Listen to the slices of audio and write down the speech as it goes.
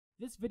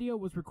This video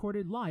was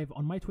recorded live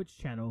on my Twitch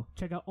channel.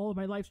 Check out all of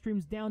my live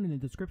streams down in the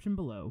description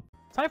below.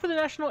 Time for the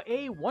National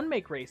A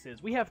one-make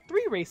races. We have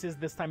 3 races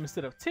this time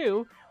instead of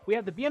 2. We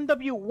have the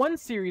BMW 1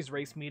 Series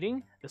race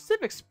meeting, the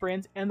Civic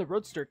Sprint, and the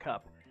Roadster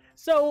Cup.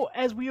 So,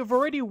 as we have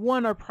already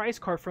won our prize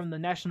card from the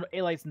National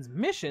A License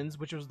missions,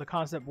 which was the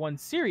Concept 1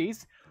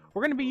 Series,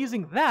 we're going to be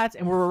using that,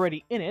 and we're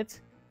already in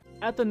it,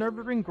 at the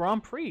Nürburgring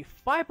Grand Prix.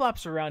 5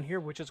 laps around here,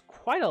 which is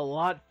quite a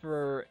lot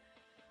for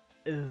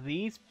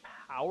these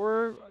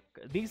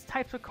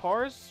types of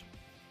cars.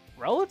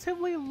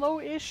 Relatively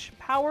low-ish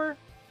power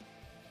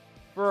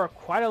for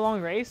quite a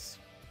long race.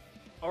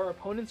 Our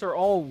opponents are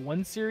all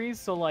 1 Series,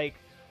 so like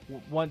the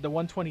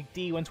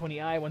 120D,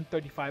 120i,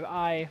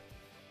 135i,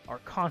 our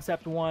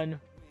Concept 1.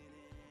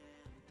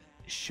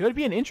 Should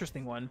be an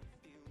interesting one.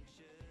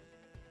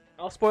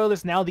 I'll spoil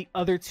this now, the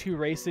other 2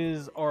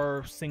 races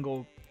are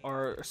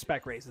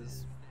spec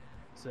races.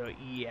 So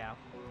yeah.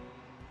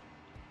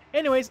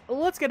 Anyways,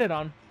 let's get it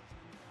on.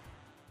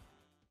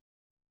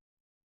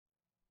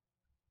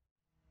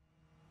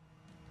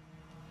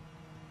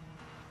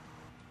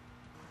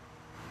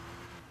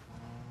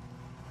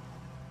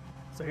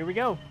 So here we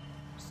go.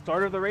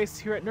 Start of the race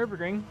here at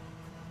Nürburgring.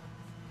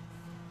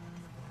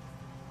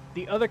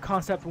 The other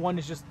Concept 1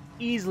 is just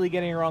easily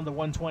getting around the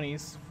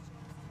 120s.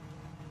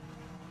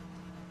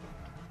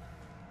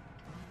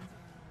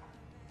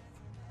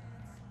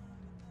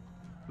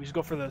 We just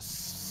go for the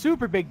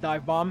super big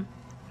dive bomb.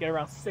 Get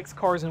around 6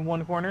 cars in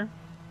one corner.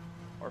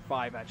 Or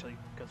 5 actually,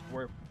 because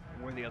we're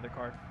the other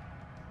car.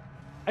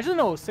 I just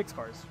know it was 6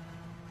 cars.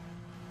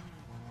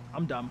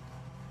 I'm dumb.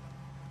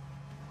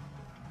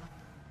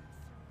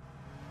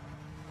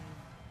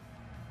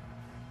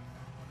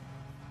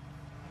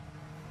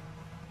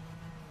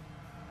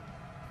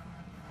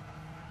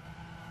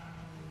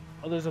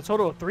 Oh, there's a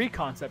total of 3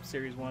 Concept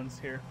Series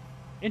 1s here.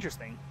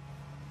 Interesting.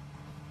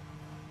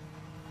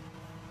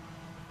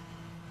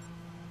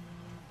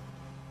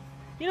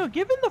 You know,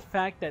 given the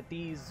fact that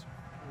these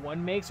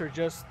one makes are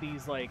just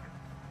these like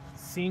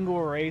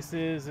single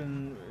races,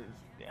 and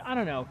I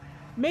don't know,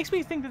 makes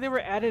me think that they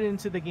were added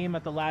into the game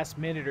at the last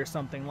minute or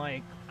something.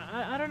 Like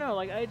I don't know,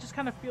 like I just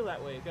kind of feel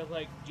that way because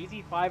like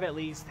GT5 at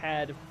least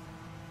had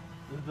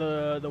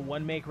the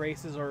one make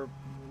races or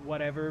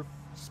whatever.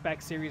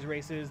 Spec series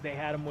races, they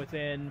had them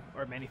within,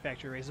 or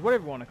manufacturer races,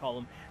 whatever you want to call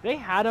them. They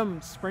had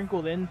them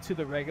sprinkled into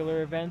the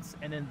regular events,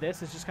 and then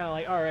this is just kind of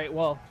like, all right,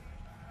 well,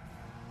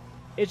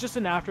 it's just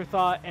an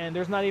afterthought, and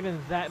there's not even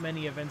that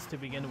many events to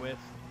begin with.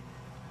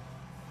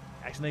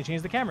 Actually, they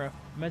changed the camera.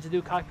 I meant to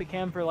do cockpit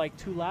cam for like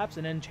 2 laps,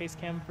 and then chase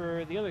cam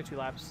for the other 2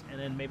 laps, and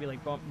then maybe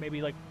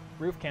like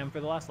roof cam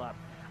for the last lap.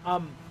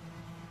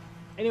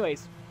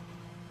 Anyways,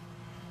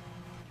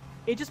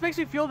 it just makes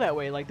me feel that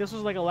way, like this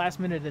was like a last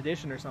minute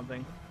addition or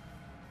something.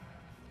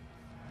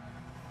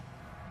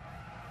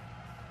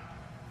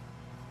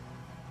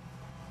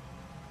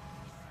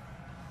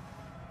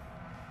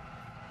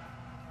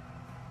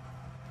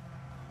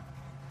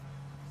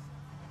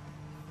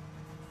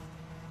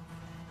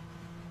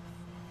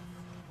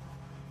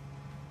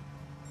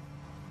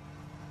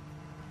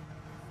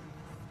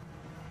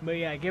 But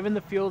yeah, given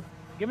the fact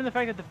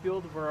that the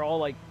field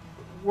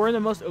we're the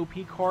most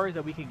OP cars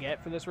that we could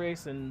get for this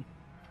race, and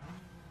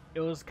it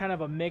was kind of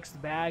a mixed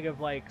bag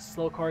of like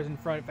slow cars in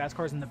front, fast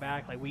cars in the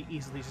back. Like we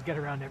easily just get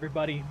around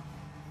everybody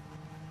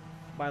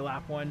by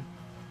lap 1.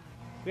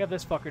 We have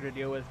this fucker to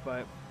deal with,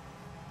 but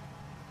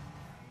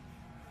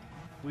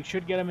we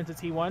should get him into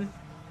T1.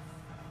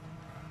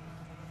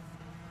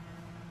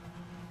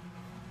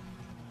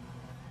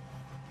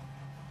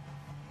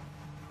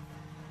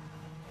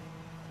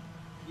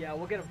 Yeah,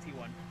 we'll get him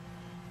T1.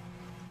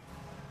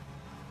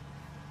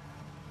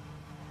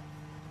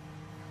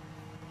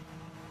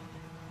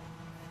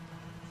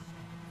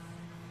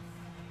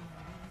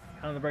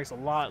 On the brakes a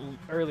lot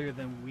earlier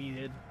than we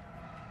did.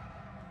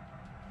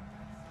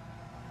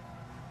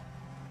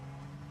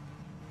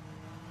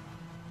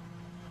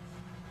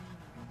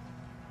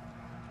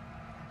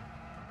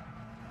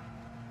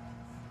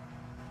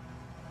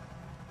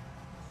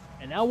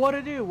 And now what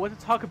to do, what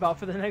to talk about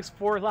for the next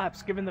 4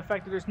 laps, given the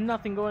fact that there's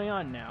nothing going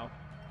on now.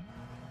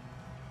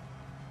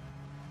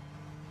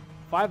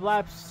 5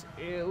 laps,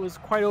 it was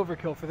quite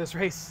overkill for this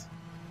race.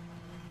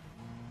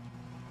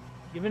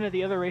 Given that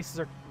the other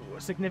races are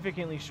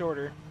significantly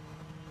shorter.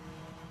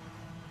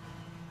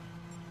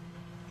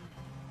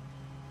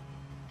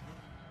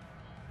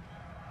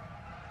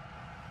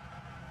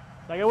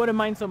 Like, I wouldn't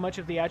mind so much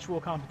if the actual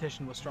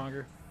competition was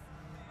stronger.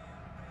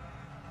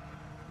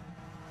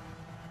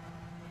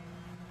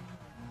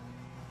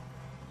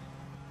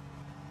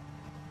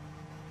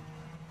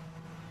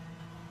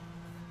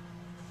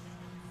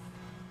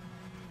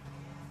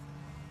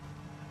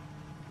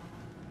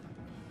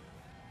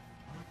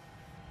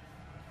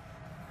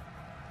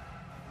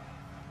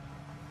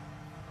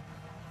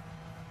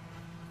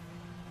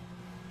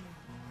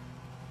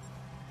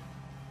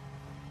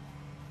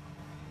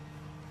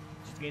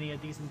 Gaining a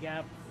decent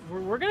gap.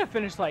 We're gonna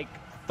finish like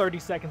 30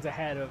 seconds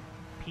ahead of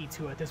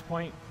P2 at this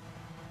point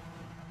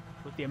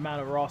with the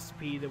amount of raw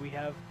speed that we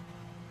have.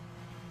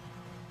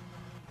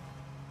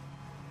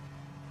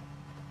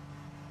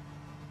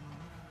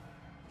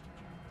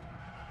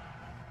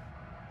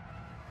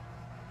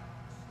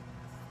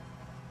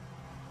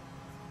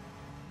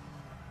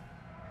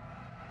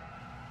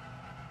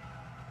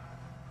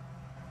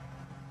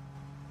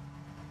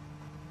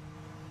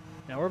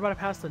 Now we're about to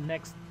pass the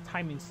next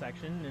timing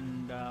section,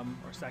 and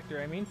or sector,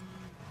 I mean.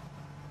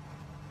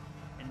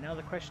 And now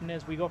the question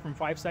is, we go from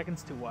 5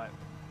 seconds to what?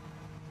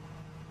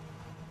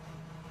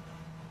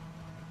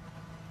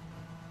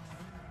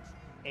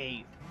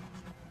 Eight.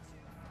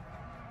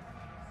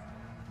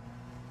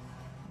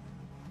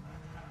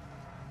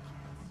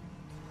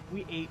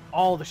 We ate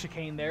all the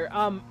chicane there.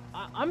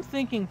 I'm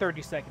thinking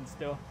 30 seconds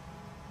still.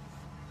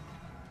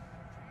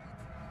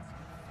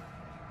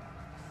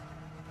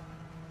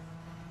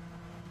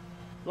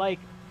 Like,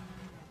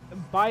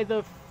 by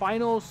the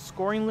final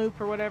scoring loop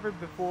or whatever,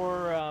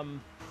 before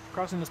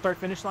crossing the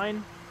start-finish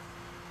line,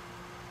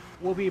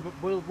 we'll be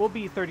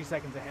 30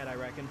 seconds ahead, I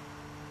reckon.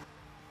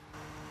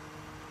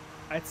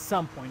 At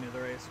some point in the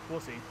race, we'll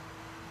see.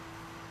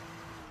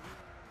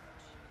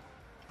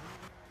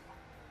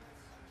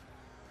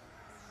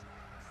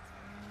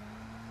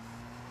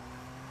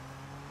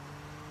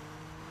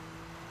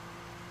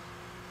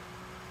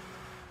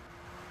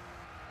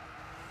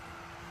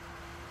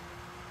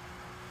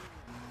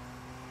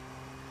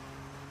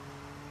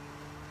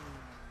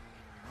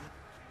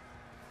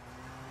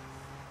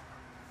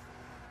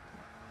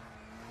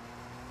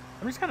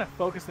 I'm just kind of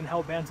focused and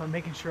hell-bent on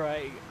making sure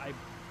I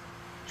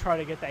try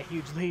to get that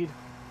huge lead.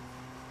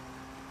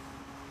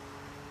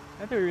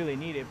 Not that we really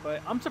need it,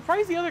 but I'm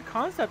surprised the other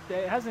concept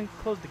that hasn't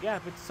closed the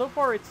gap. So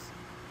far,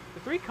 the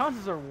 3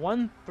 concepts are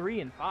 1,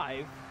 3, and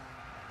 5.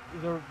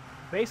 The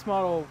base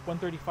model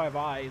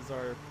 135Is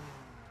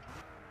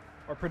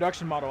or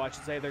production model, I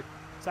should say, they're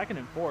 2nd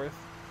and 4th.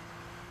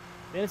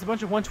 Then it's a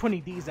bunch of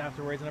 120Ds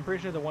afterwards, and I'm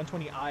pretty sure the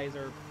 120Is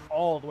are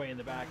all the way in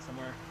the back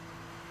somewhere.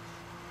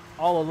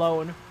 All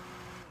alone.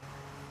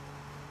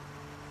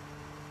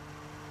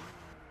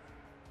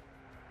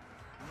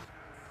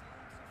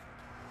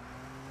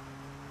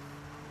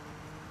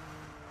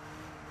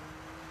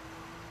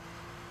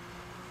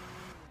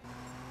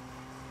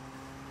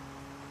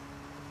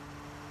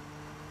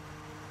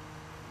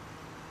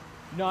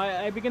 No,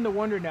 I begin to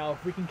wonder now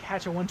if we can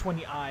catch a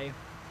 120i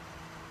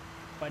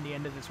by the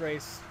end of this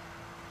race.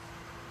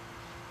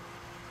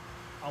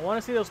 I want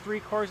to see those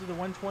 3 cars are the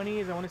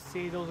 120s. I want to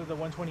see those are the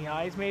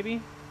 120i's, maybe.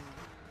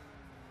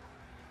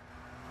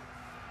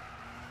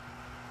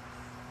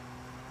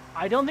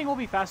 I don't think we'll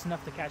be fast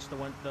enough to catch the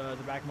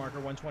back marker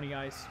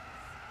 120i's.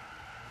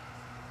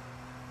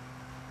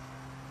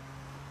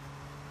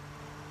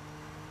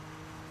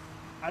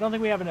 I don't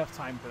think we have enough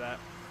time for that.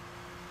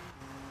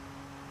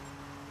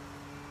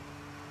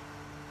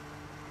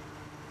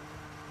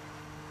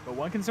 But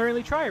one can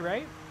certainly try,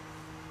 right?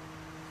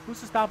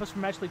 Who's to stop us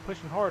from actually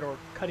pushing hard or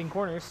cutting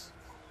corners?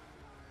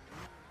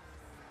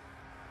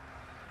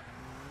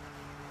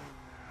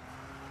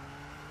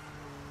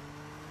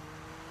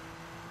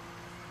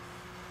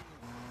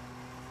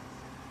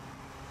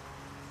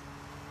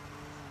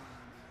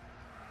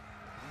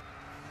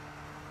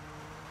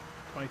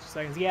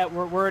 Seconds. Yeah,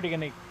 we're already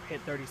going to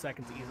hit 30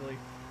 seconds easily.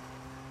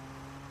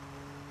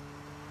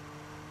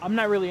 I'm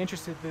not really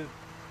interested to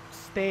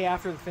stay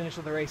after the finish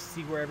of the race to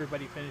see where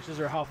everybody finishes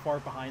or how far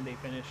behind they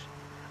finish.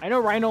 I know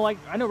Rhino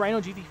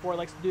GT4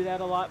 likes to do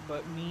that a lot,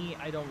 but me,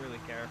 I don't really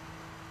care.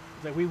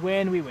 It's like we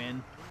win, we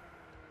win.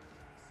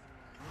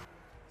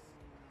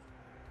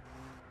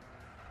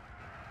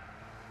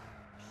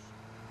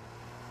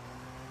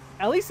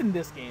 At least in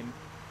this game.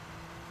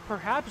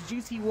 Perhaps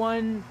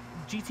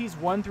GTs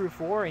 1 through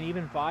 4 and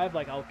even 5,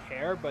 like, I'll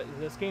care, but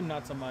this game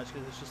not so much,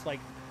 because it's just like,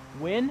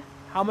 win?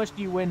 How much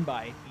do you win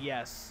by?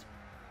 Yes.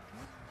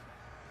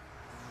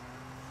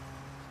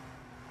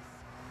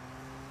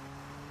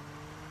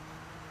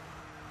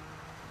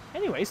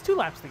 Anyways, 2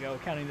 laps to go,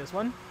 counting this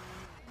one.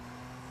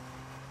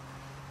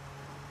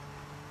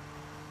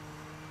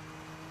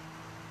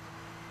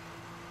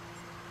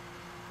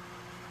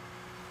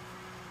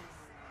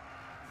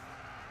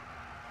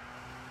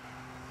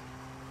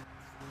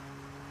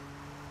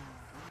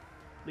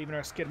 Leaving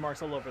our skid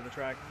marks all over the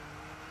track.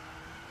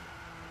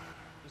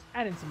 Just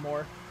add in some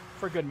more,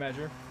 for good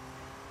measure.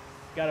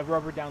 Gotta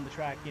rubber down the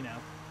track, you know.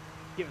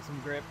 Give it some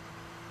grip.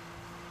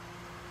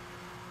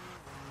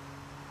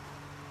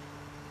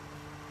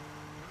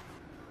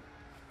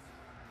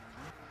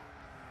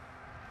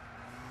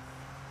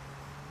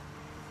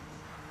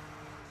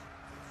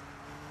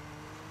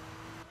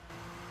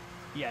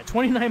 Yeah,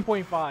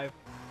 29.5.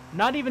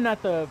 Not even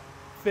at the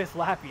 5th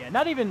lap yet.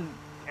 Not even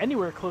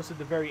anywhere close to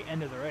the very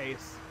end of the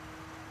race.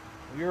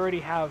 We already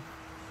have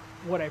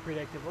what I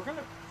predicted. We're going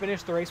to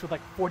finish the race with like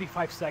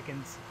 45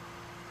 seconds.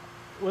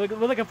 With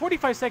like a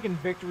 45-second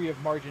victory of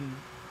margin.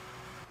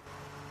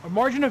 A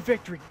margin of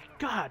victory.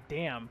 God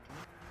damn.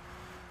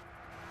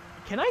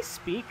 Can I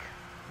speak?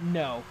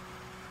 No.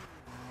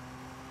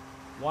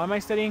 Why am I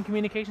studying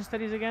communication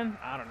studies again?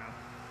 I don't know.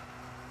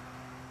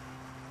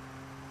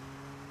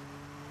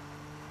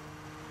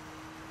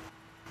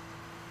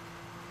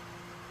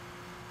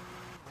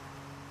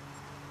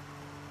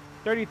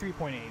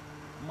 $33.8.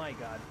 My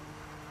God.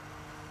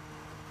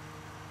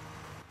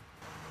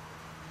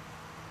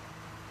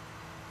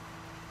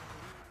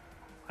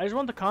 I just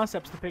want the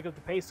concepts to pick up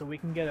the pace so we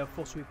can get a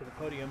full sweep of the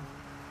podium.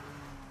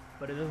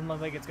 But it doesn't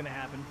look like it's going to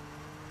happen.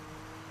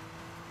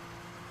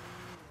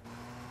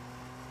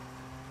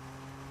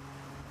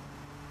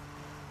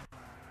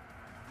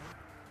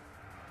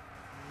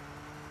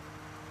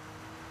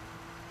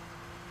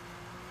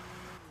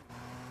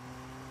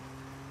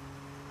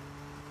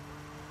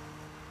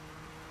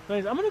 So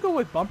anyways, I'm going to go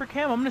with bumper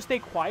cam. I'm going to stay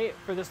quiet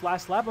for this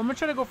last lap. I'm going to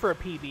try to go for a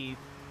PB.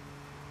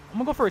 I'm going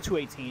to go for a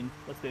 218.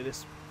 Let's do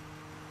this.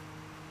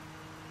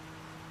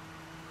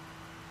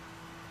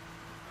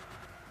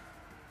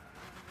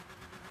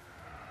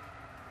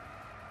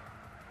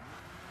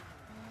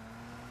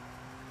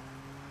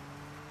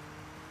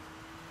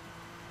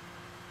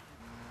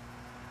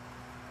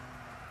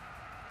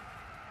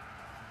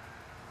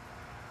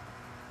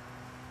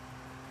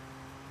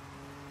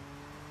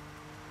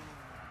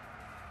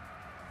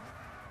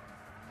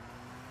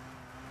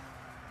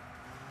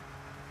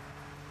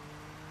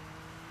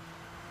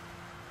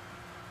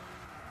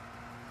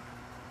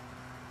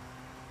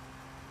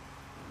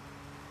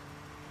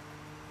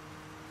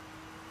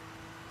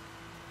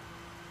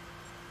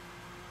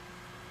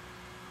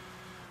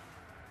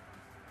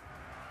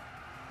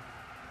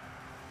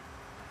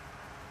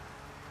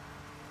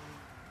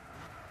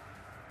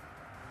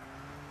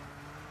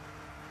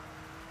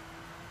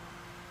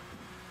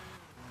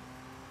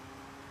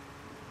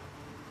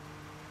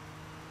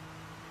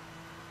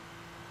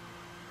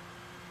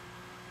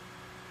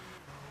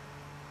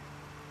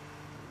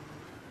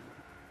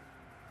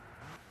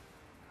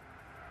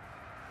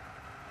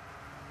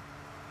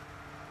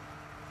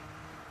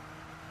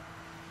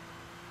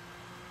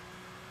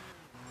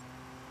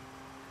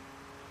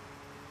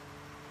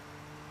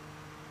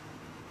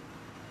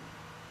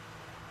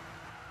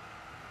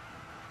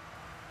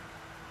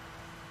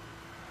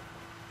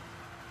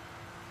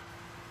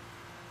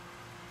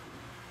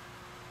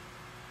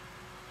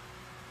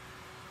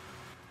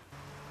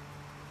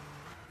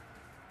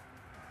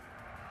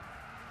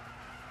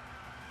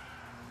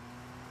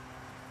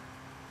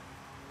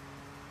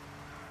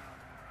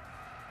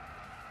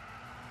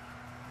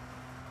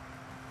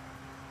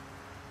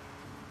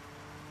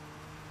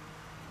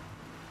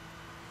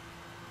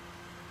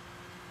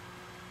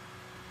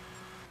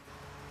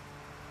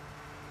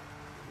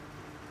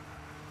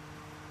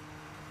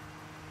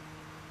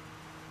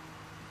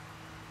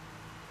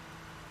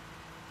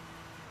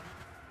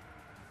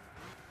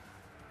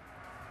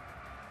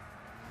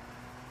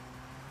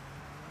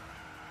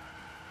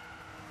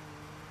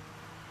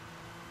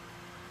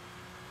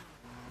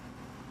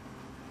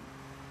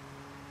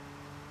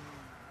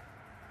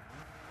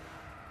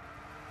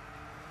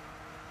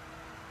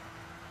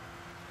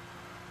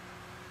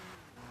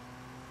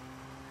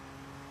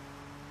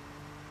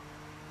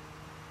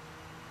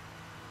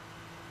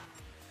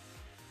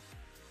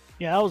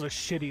 Yeah, that was a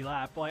shitty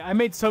lap. Like, I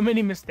made so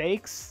many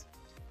mistakes.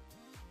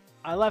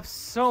 I left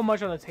so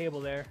much on the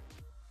table there.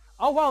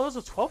 Oh, wow, this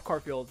was a 12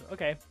 car field.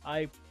 Okay,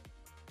 there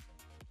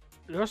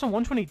were some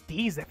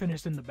 120Ds that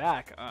finished in the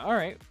back.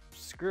 Alright,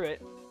 screw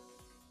it.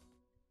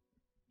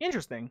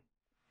 Interesting.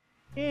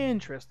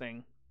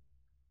 Interesting.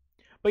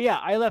 But yeah,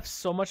 I left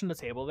so much on the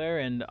table there,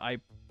 and I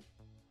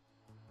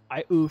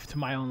oofed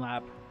my own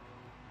lap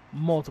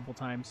multiple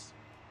times.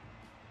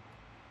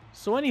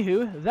 So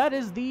anywho, that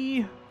is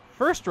the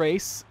first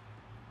race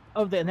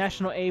of the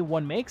National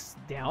A1 makes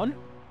down.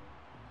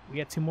 We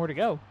got 2 more to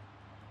go.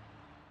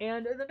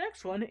 And the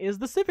next one is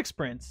the Civic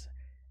Sprint.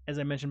 As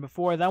I mentioned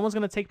before, that one's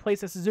going to take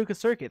place at Suzuka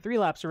Circuit. 3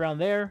 laps around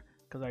there,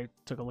 because I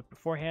took a look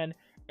beforehand.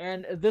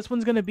 And this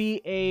one's going to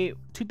be a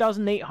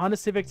 2008 Honda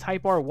Civic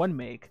Type R 1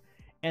 make.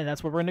 And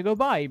that's what we're going to go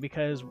by,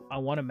 because I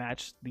want to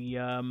match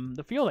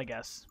the field, I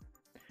guess.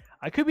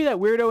 I could be that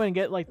weirdo and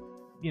get, like,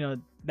 you know,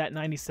 that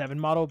 97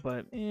 model,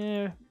 but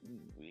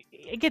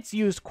it gets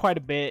used quite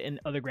a bit in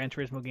other Gran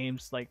Turismo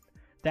games, like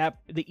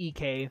the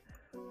EK.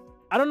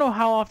 I don't know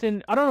how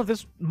often. I don't know if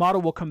this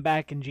model will come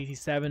back in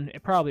GT7.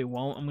 It probably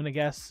won't, I'm gonna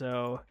guess.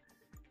 So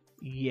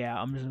yeah,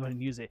 I'm just gonna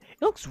use it.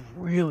 It looks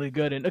really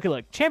good. And okay,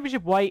 look,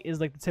 Championship White is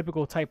like the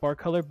typical Type R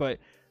color, but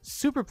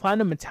Super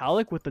Platinum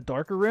Metallic with the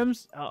darker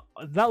rims,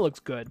 that looks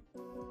good.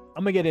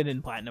 I'm gonna get it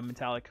in Platinum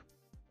Metallic.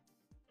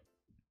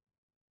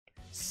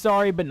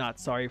 Sorry, but not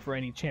sorry for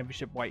any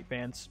Championship White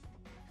fans.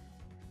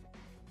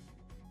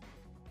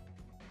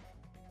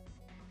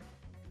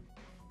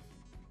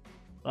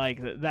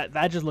 Like,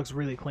 that just looks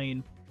really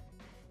clean.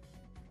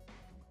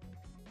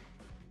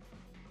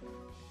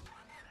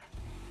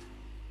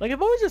 Like,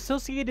 I've always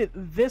associated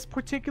this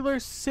particular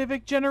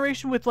Civic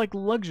generation with, like,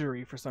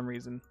 luxury for some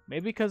reason.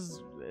 Maybe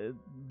because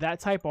that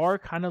Type R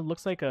kind of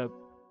looks like a...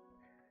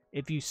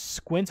 If you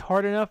squint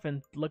hard enough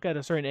and look at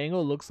a certain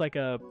angle, it looks like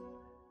a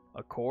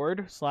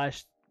Accord /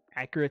 Acura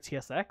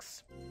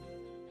TSX.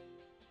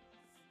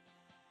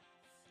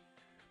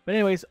 But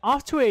anyways,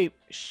 off to a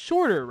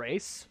shorter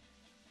race.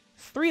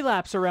 3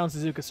 laps around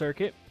Suzuka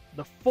Circuit,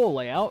 the full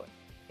layout,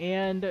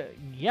 and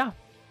yeah.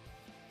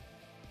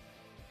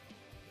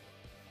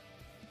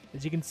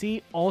 As you can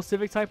see, all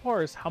Civic Type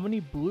Rs. How many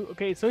blue?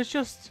 Okay, so it's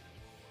just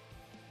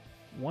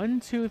 1,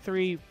 2,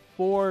 3,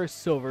 4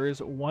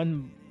 silvers,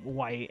 1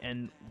 white,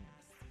 and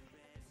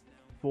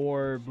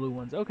 4 blue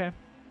ones. Okay.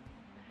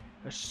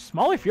 A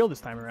smaller field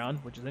this time around,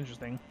 which is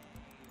interesting.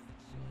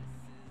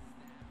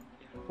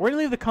 We're going to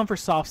leave the comfort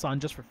softs on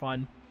just for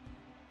fun.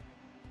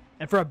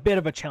 And for a bit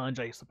of a challenge,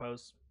 I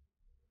suppose.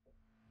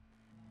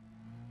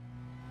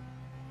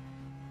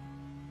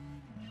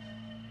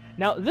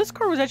 Now, this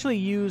car was actually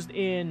used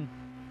in...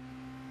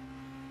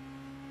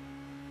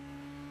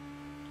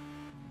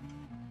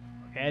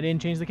 Okay, I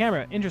didn't change the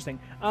camera. Interesting.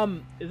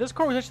 This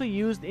car was actually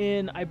used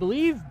in, I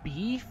believe,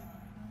 B6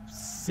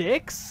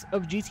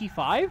 of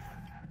GT5?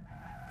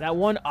 That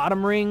one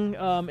Autumn Ring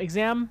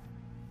exam.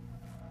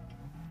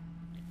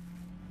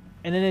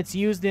 And then it's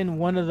used in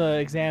one of the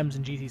exams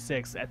in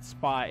GT6 at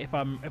Spa, if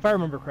I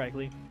remember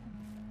correctly.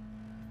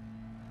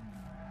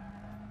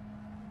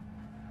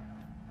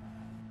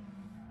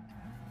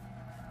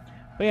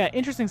 But yeah,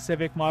 interesting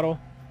Civic model.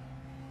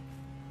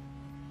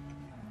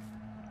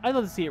 I'd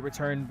love to see it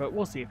return, but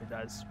we'll see if it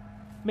does.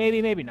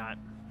 Maybe, maybe not.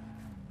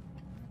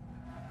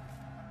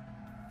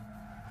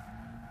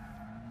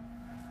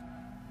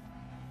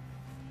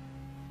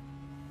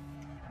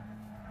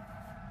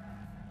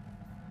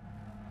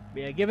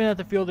 But yeah, given that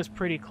the field is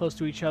pretty close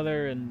to each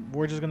other, and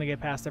we're just going to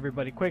get past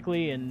everybody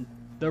quickly, and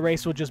the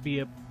race will just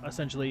be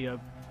essentially a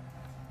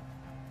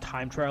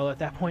time trial at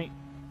that point.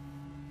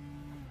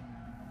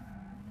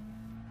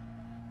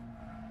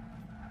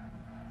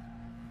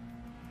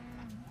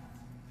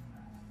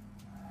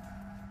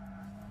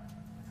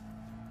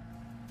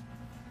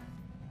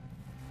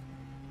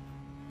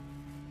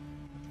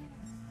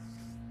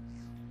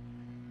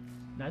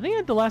 Now, I think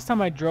that the last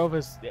time I drove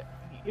is...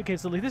 Okay,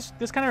 so like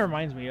this kind of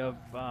reminds me of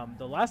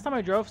the last time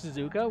I drove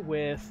Suzuka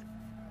with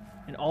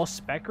an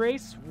all-spec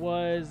race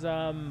was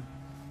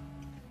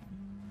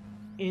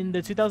in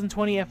the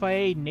 2020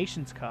 FIA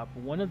Nations Cup.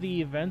 One of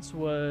the events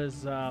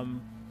was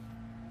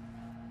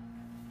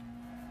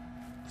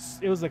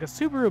it was like a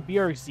Subaru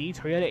BRZ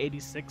Toyota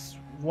 86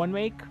 one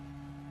make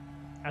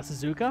at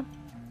Suzuka.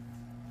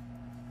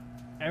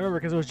 I remember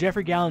because it was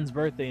Jeffrey Gallen's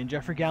birthday and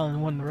Jeffrey Gallen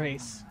won the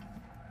race.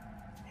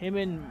 Him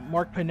and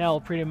Mark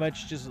Pinnell pretty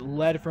much just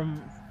led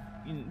from...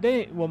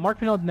 Well, Mark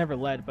Pinnell never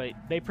led, but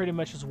they pretty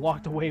much just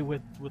walked away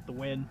with the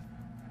win.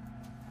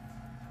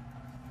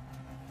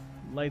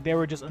 Like, they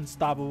were just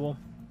unstoppable.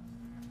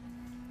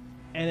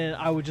 And then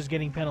I was just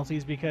getting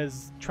penalties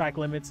because track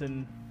limits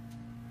and...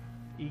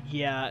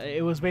 Yeah,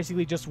 it was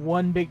basically just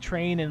one big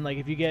train, and like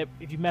if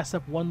you mess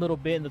up one little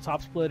bit in the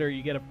top split or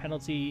you get a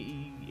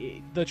penalty,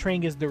 the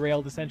train gets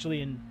derailed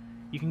essentially and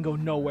you can go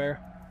nowhere.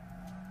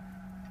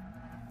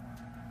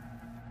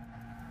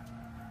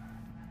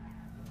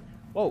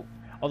 Whoa.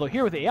 Although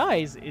here with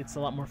AIs, it's a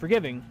lot more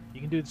forgiving. You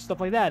can do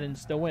stuff like that and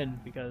still win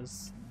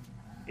because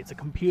it's a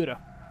computer.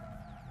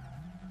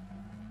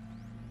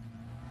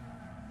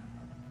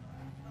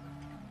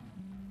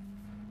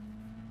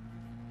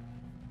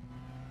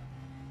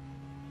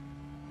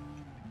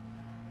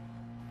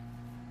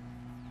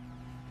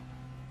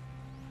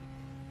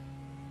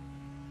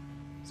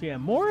 So yeah,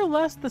 more or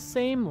less the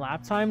same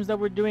lap times that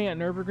we're doing at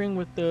Nürburgring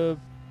with the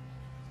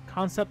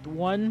Concept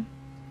 1,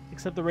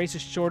 except the race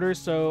is shorter,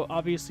 so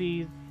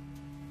obviously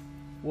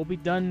we'll be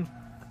done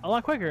a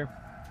lot quicker.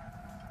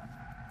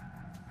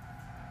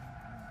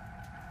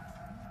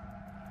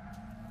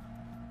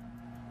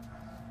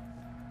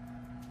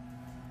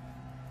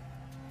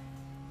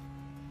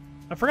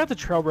 I forgot to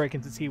trail brake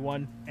into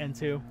T1 and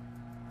 2.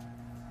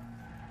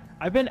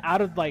 I've been out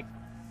of, like,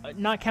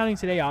 not counting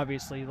today,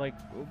 obviously, like,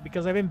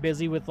 because I've been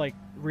busy with, like,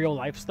 real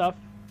life stuff,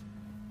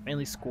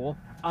 mainly school.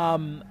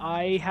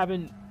 I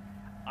haven't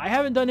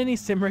done any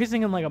sim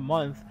racing in, like, a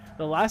month.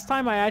 The last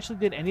time I actually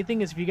did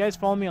anything is if you guys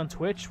follow me on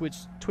Twitch, which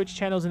Twitch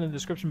channel's in the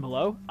description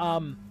below.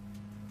 I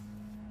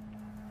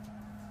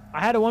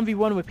had a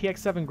 1v1 with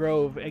PX7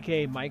 Grove,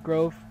 aka Mike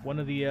Grove, one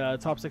of the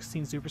top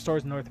 16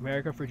 superstars in North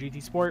America for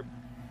GT Sport.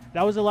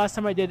 That was the last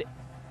time I did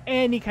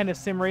any kind of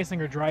sim racing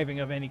or driving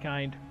of any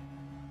kind.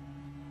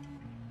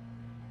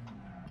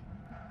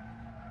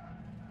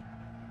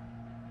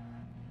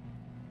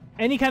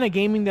 Any kind of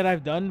gaming that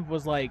I've done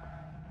was like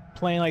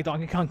playing like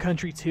Donkey Kong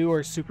Country 2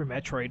 or Super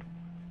Metroid.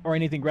 Or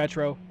anything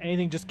retro.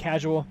 Anything just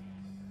casual.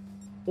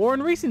 Or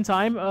in recent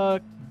time,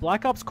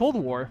 Black Ops Cold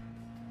War.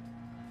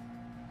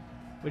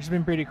 Which has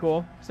been pretty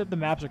cool. Except the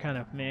maps are kind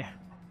of meh.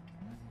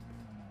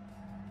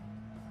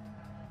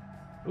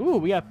 Ooh,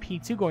 we got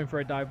P2 going for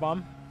a dive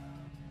bomb.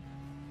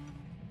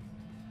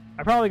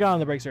 I probably got on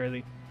the brakes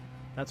early.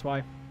 That's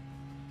why.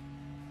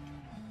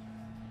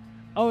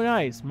 Oh,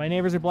 nice. My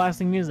neighbors are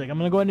blasting music. I'm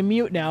going to go into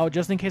mute now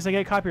just in case I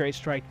get copyright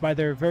striked by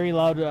their very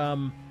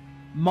loud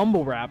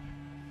mumble rap.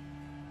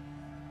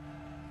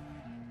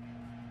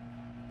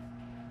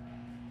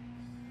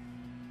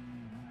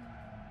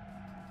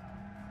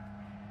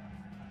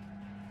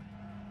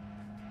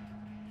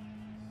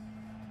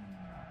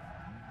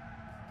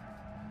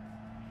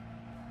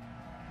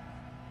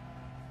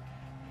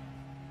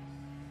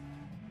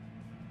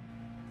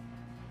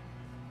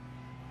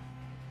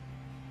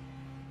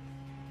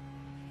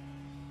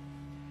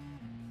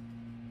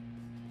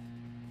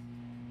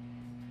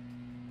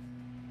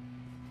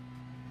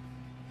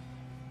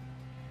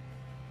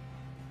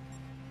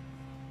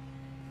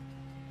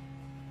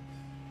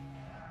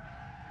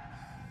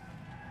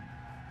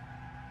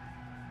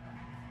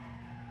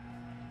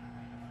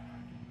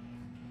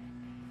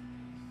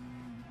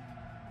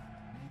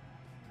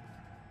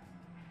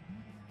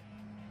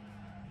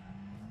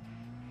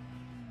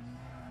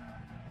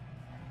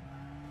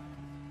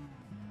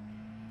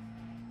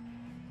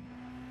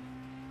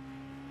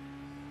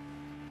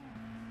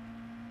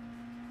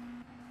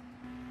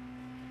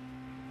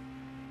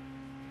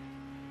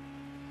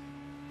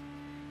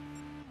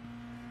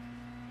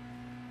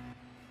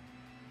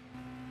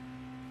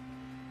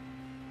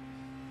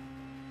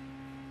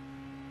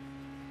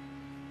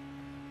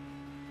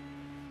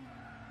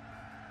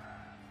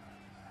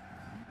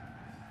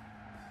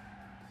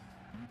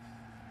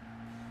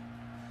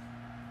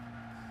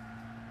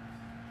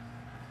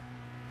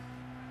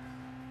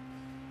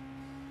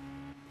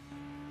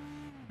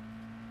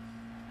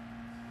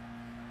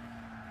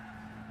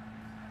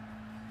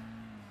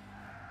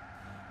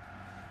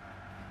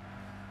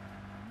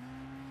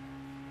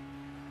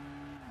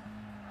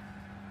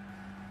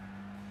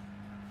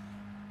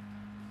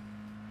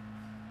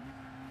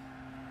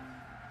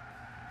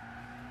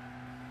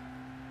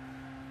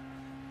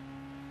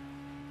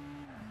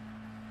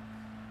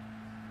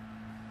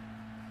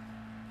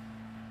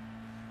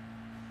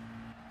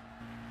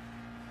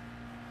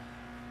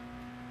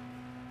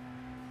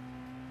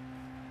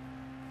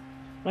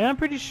 Like, I'm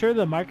pretty sure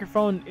the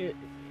microphone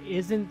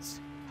isn't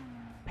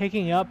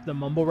picking up the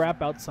mumble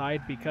rap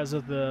outside because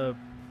of the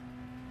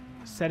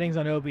settings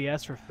on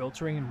OBS for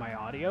filtering in my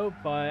audio,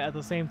 but at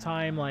the same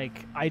time,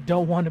 like, I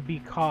don't want to be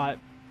caught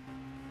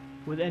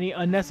with any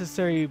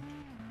unnecessary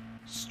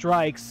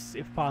strikes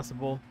if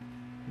possible.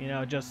 You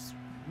know,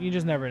 you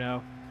just never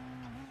know.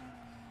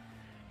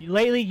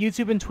 Lately,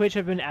 YouTube and Twitch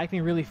have been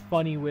acting really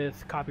funny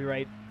with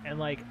copyright, and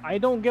like, I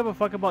don't give a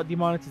fuck about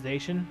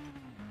demonetization.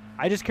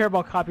 I just care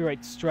about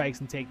copyright strikes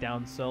and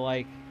takedowns, so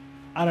like,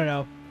 I don't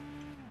know.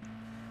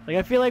 Like,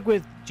 I feel like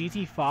with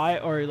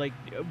GT5, or like,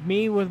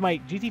 me with my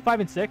GT5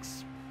 and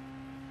 6,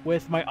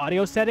 with my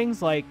audio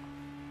settings, like,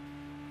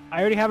 I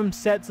already have them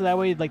set so that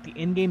way, like, the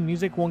in-game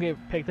music won't get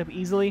picked up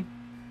easily.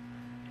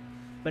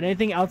 But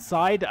anything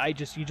outside, you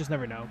just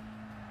never know.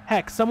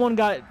 Heck, someone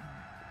got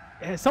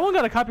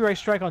a copyright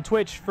strike on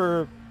Twitch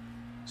from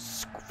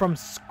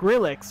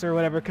Skrillex or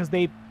whatever, because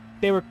they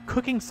were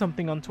cooking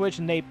something on Twitch,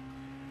 and they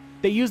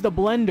used a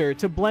blender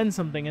to blend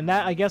something, and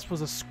that, I guess,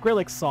 was a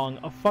Skrillex song,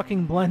 a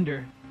fucking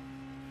blender.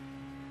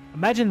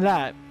 Imagine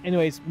that.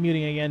 Anyways,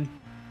 muting again,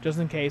 just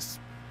in case.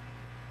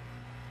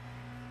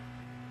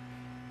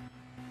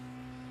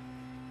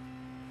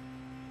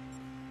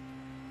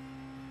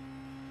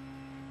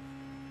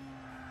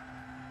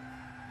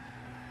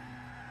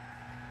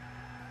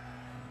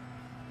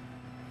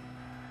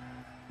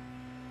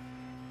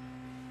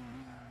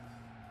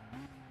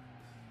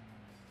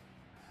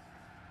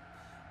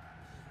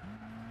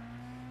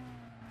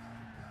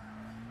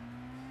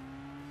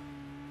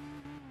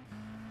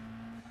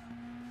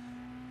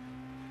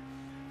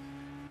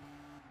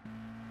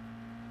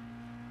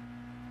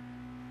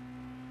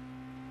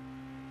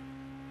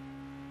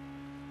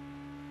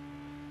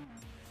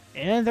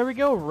 And there we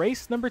go,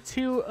 race number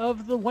 2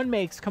 of the one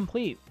makes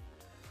complete.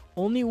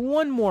 Only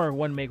one more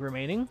one make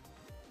remaining.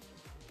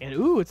 And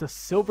ooh, it's a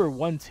silver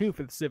 1-2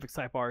 for the Civic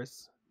Type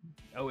Rs.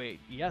 Oh wait,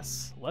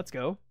 yes, let's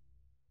go.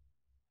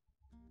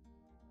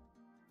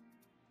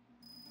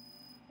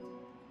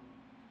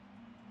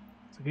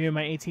 So give me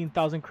my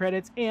 18,000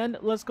 credits, and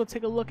let's go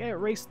take a look at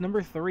race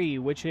number 3,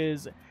 which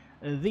is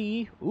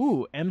the,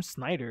 ooh, M.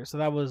 Snyder. So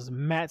that was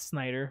Matt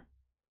Snyder,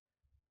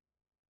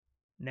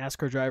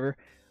 NASCAR driver.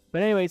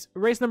 But anyways,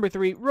 race number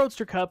 3,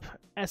 Roadster Cup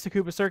at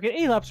Tsukuba Circuit,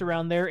 8 laps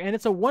around there, and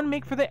it's a one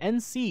make for the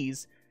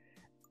NCs.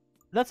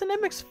 That's an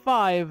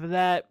MX-5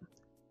 that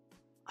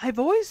I've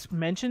always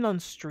mentioned on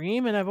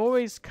stream, and I've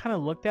always kind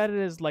of looked at it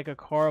as like a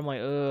car. I'm like,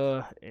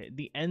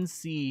 the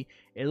NC,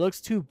 it looks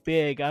too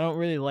big. I don't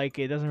really like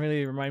it. It doesn't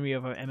really remind me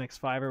of an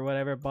MX-5 or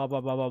whatever, blah, blah,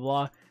 blah, blah,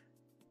 blah.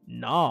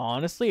 Nah,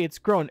 honestly, it's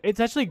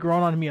actually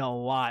grown on me a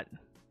lot.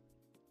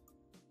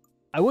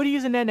 I would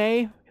use an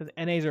NA, because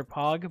NAs are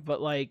POG,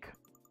 but like,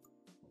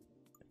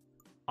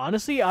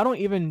 honestly, I don't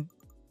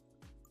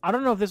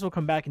know if this will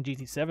come back in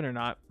GT7 or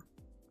not.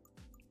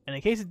 And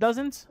in case it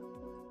doesn't,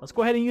 let's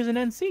go ahead and use an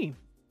NC.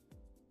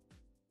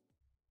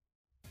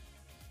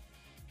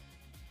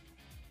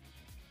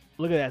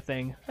 Look at that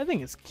thing. That thing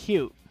is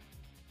cute.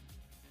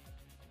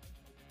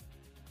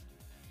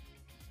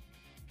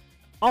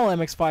 All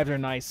MX-5s are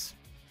nice.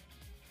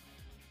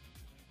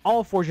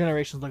 All 4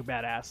 generations look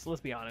badass, let's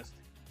be honest.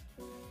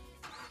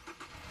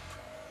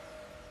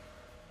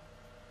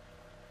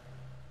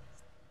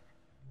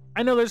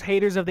 I know there's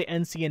haters of the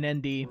NC and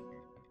ND.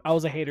 I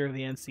was a hater of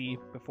the NC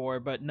before,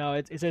 but no,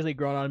 it's actually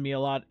grown on me a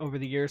lot over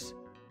the years.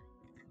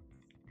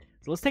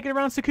 So let's take it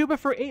around Tsukuba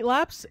for 8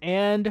 laps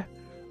and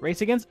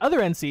race against other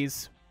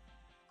NCs.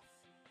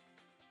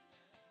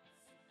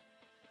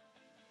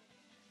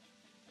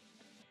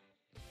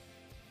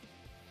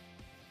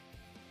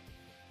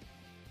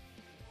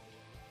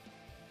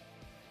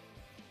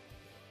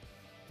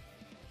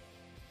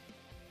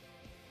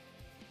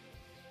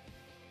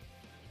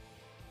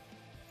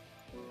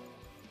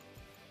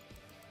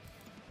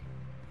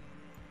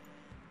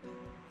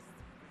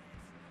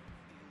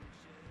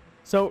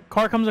 So,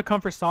 car comes with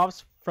comfort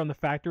softs from the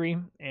factory,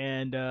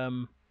 and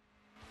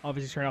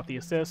obviously turn off the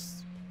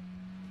assists.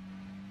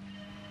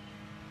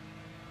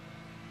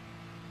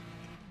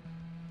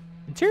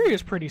 Interior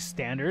is pretty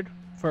standard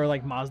for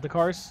like Mazda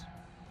cars.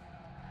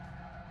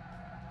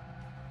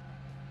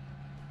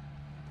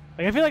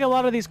 Like, I feel like a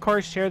lot of these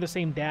cars share the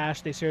same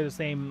dash, they share the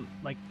same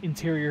like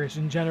interiors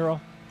in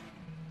general.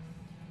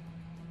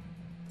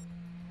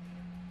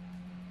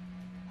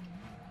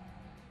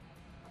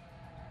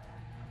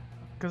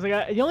 Because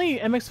like, the only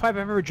MX-5 I've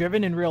ever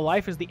driven in real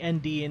life is the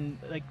ND, and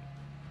like,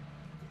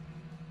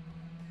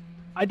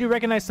 I do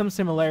recognize some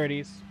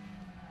similarities.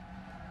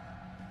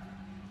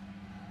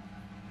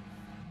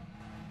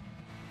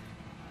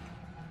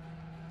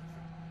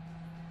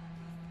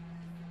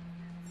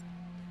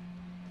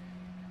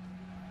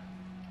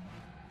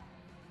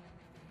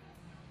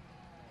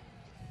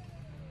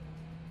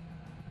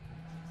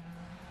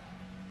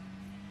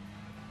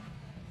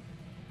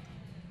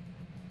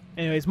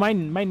 Anyways, my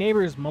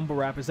neighbor's mumble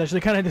rap is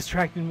actually kind of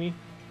distracting me.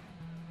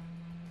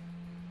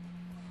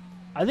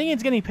 I think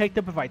it's getting picked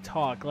up if I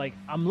talk. Like,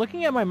 I'm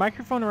looking at my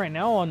microphone right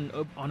now on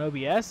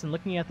OBS and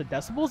looking at the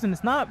decibels, and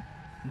it's not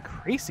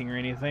increasing or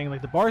anything.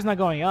 Like, the bar's not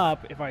going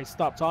up if I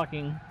stop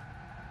talking.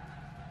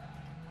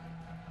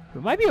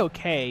 It might be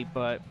okay,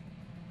 but...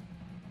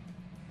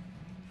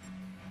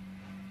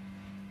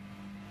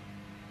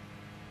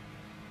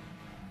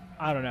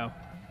 I don't know.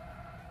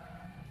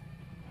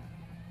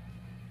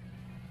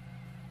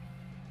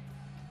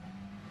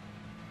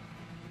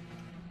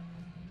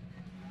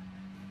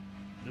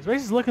 This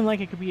race is looking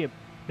like it could be a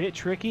bit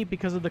tricky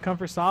because of the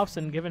comfort softs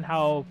and given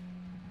how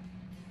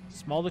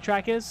small the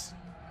track is.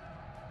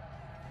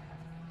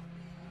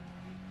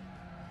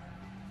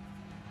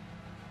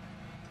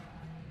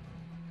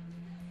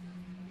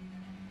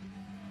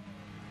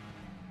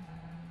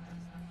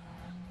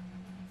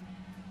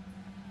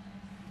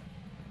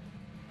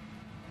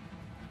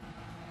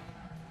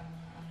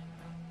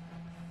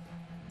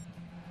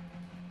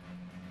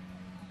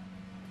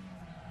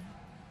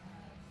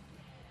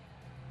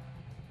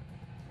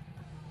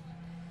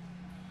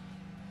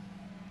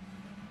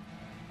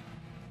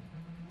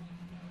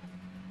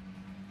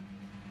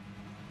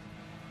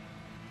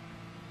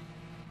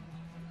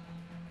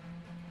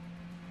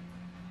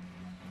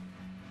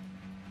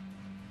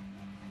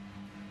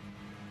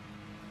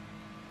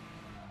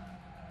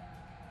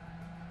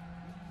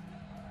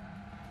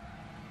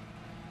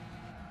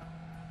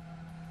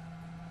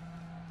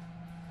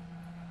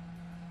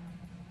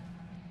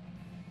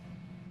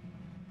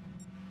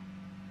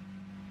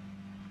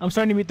 I'm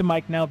starting to mute the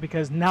mic now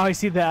because now I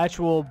see the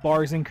actual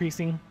bars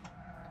increasing.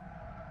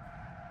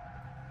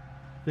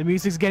 The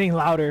music's getting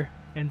louder,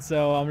 and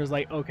so I'm just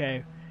like,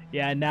 okay,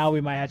 yeah, now we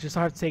might have to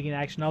start taking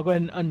action. I'll go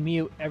ahead and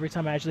unmute every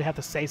time I actually have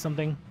to say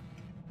something.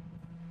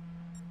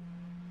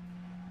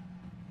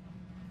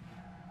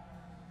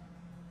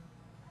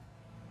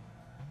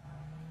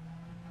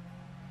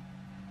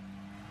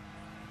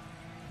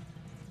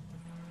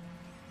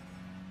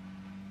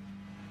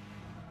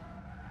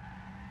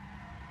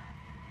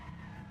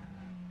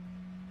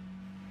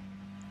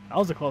 That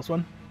was a close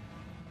one.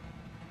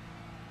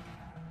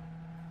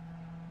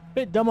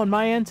 Bit dumb on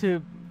my end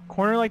to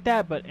corner like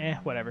that, but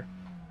whatever.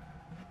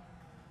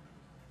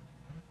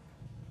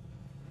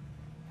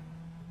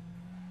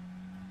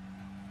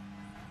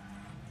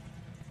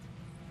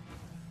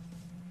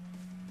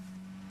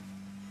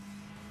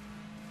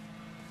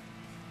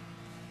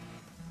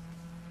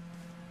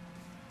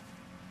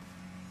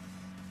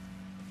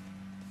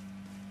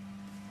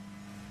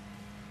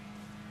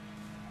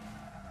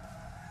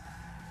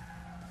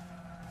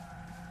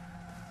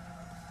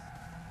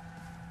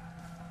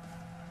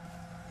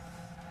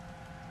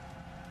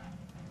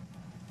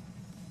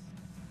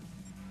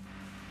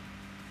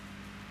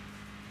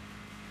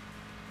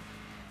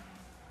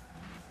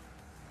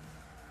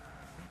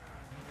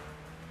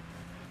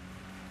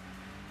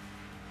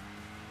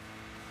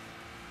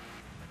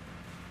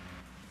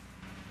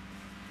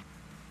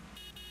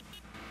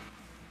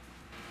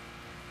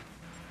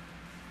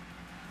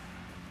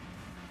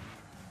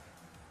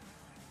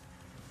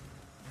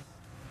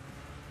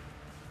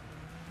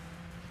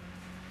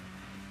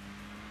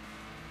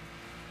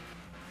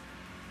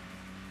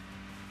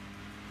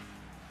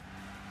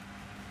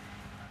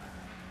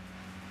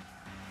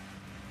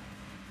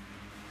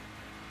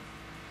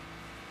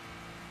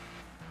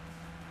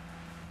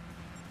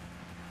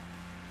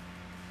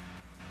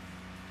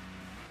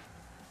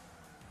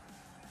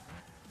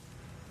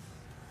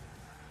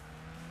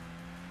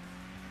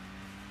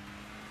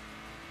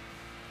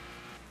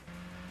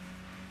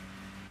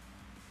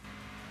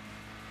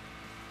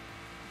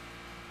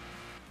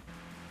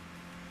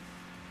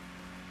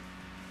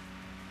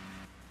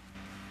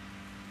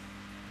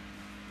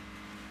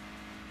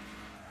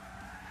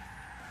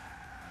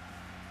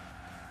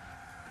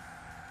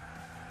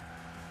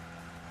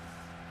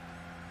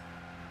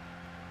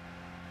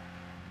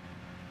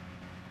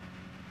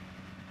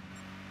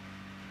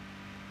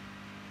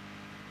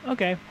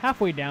 Okay,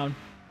 halfway down.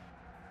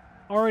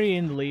 Already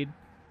in the lead.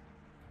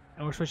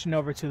 And we're switching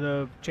over to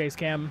the chase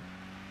cam.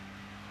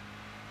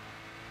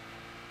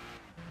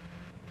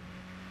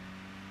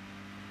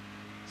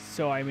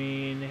 So, I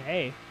mean,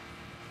 hey.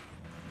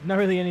 Not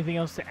really anything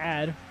else to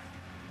add.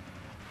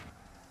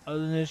 Other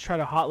than just try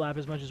to hot lap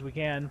as much as we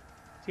can.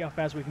 See how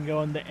fast we can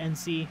go in the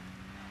NC.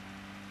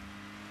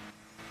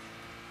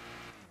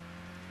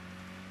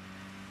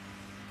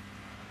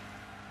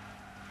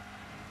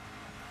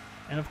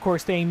 And of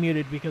course staying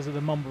muted because of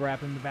the mumble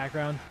rap in the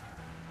background.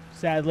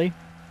 Sadly.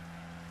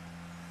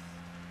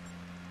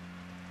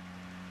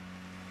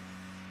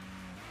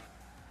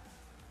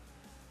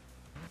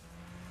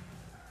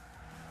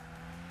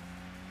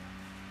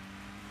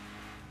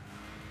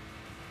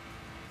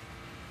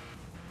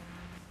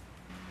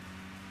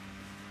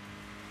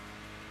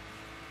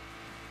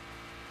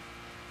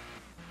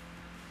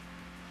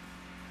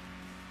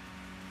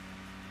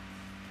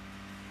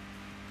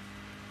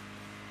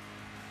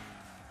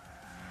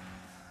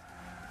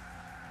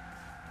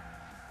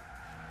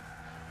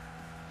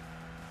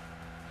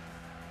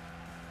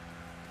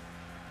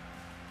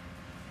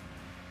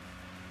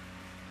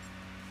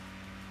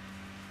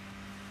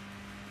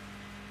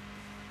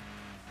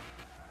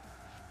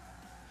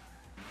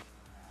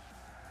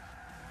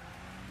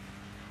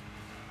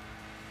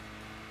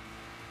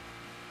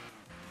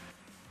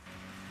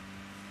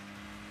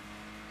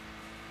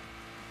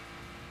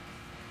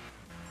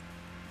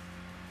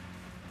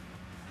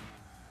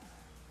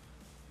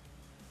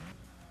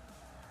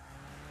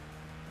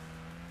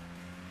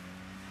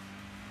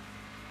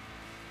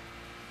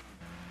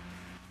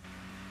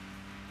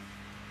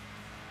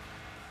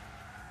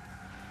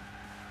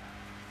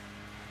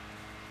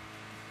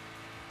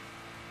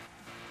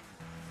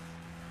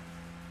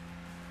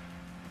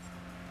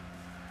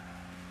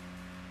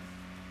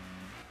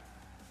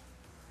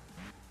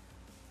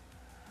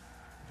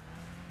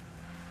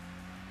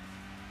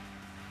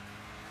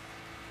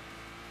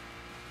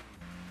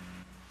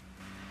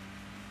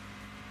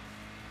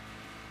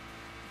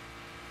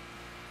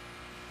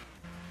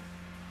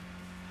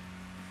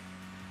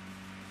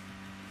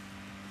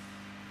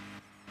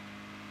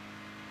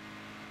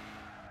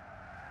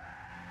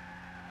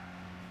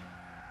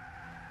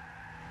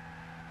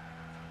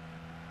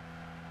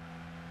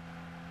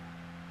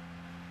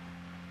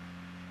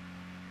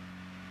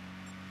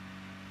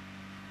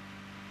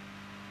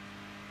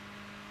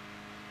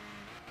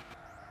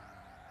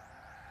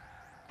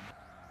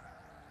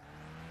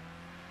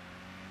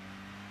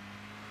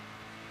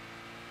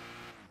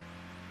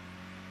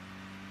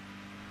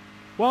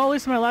 Well, at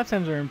least my lap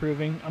times are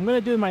improving. I'm gonna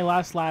do my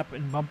last lap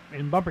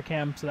in bumper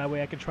cam, so that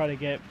way I can try to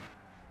get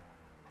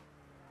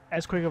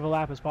as quick of a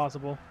lap as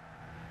possible.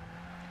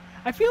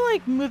 I feel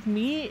like with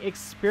me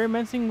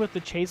experimenting with the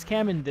chase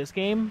cam in this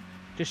game,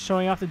 just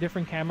showing off the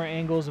different camera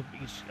angles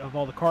of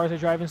all the cars I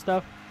drive and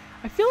stuff,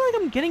 I feel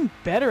like I'm getting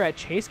better at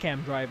chase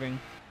cam driving.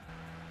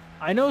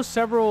 I know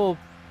several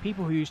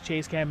people who use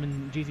chase cam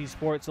in GT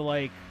Sports, so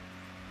like,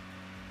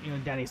 you know,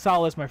 Danny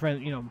Salas, my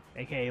friend, you know,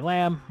 aka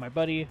Lamb, my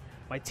buddy,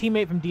 my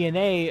teammate from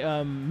DNA,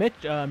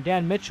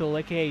 Dan Mitchell,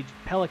 aka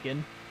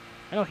Pelican.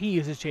 I know he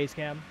uses chase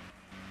cam.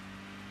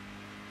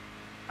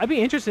 I'd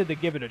be interested to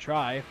give it a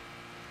try.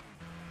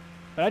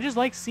 But I just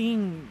like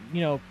seeing,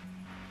 you know,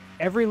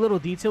 every little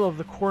detail of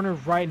the corner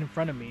right in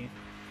front of me.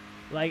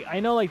 Like, I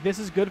know, like, this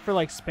is good for,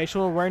 like,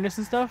 spatial awareness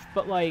and stuff,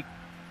 but, like,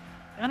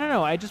 I don't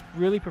know, I just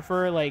really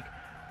prefer, like,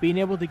 being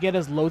able to get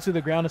as low to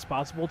the ground as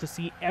possible to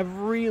see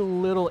every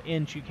little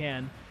inch you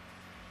can.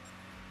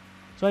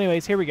 So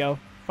anyways, here we go.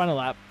 Final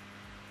lap.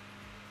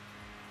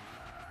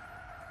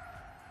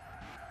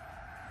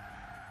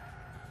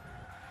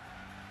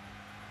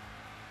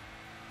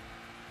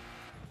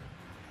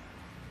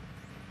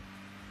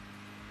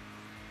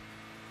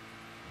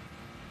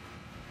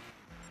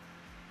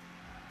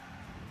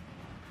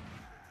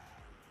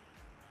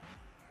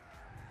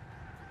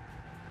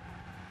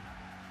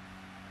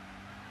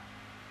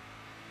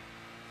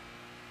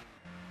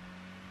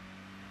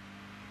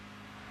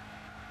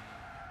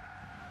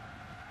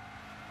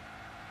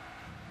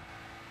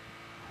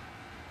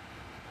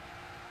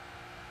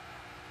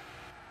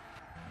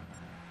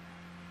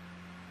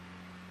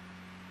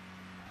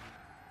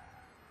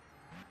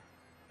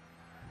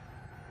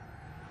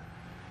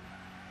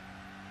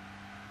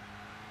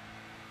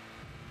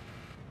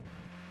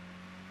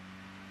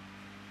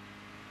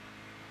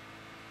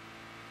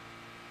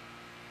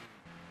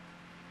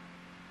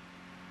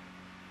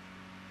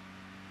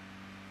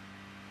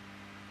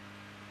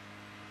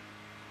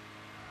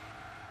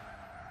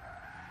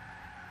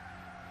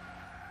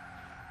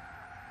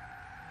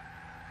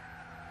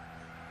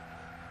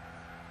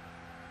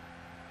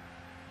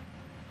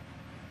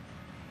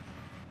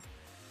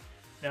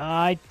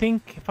 I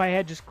think if I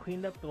had just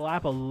cleaned up the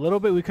lap a little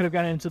bit, we could have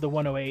gotten into the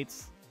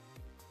 108s.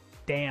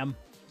 Damn.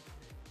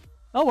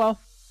 Oh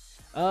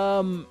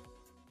well.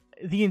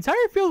 The entire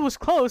field was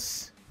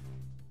close,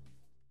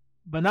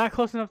 but not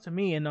close enough to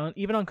me. And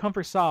even on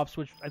comfort softs,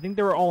 which I think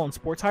they were all on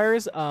sport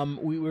tires,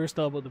 we were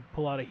still able to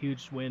pull out a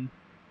huge win.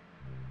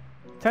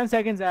 10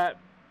 seconds at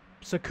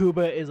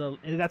Tsukuba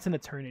that's an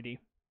eternity.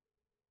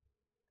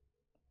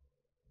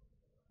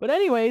 But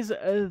anyways,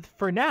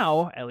 for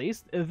now, at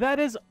least, that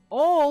is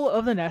all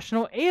of the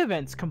National A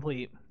events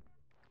complete.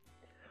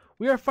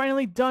 We are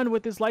finally done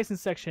with this license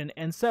section,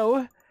 and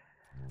so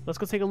let's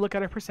go take a look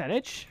at our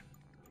percentage.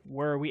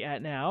 Where are we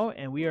at now?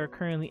 And we are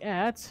currently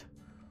at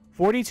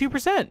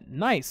 42%.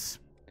 Nice.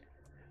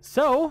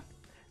 So,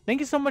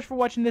 thank you so much for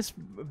watching this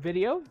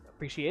video.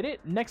 Appreciate it.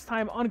 Next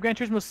time on Gran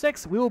Turismo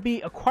 6, we will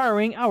be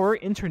acquiring our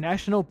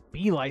International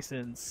B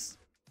license.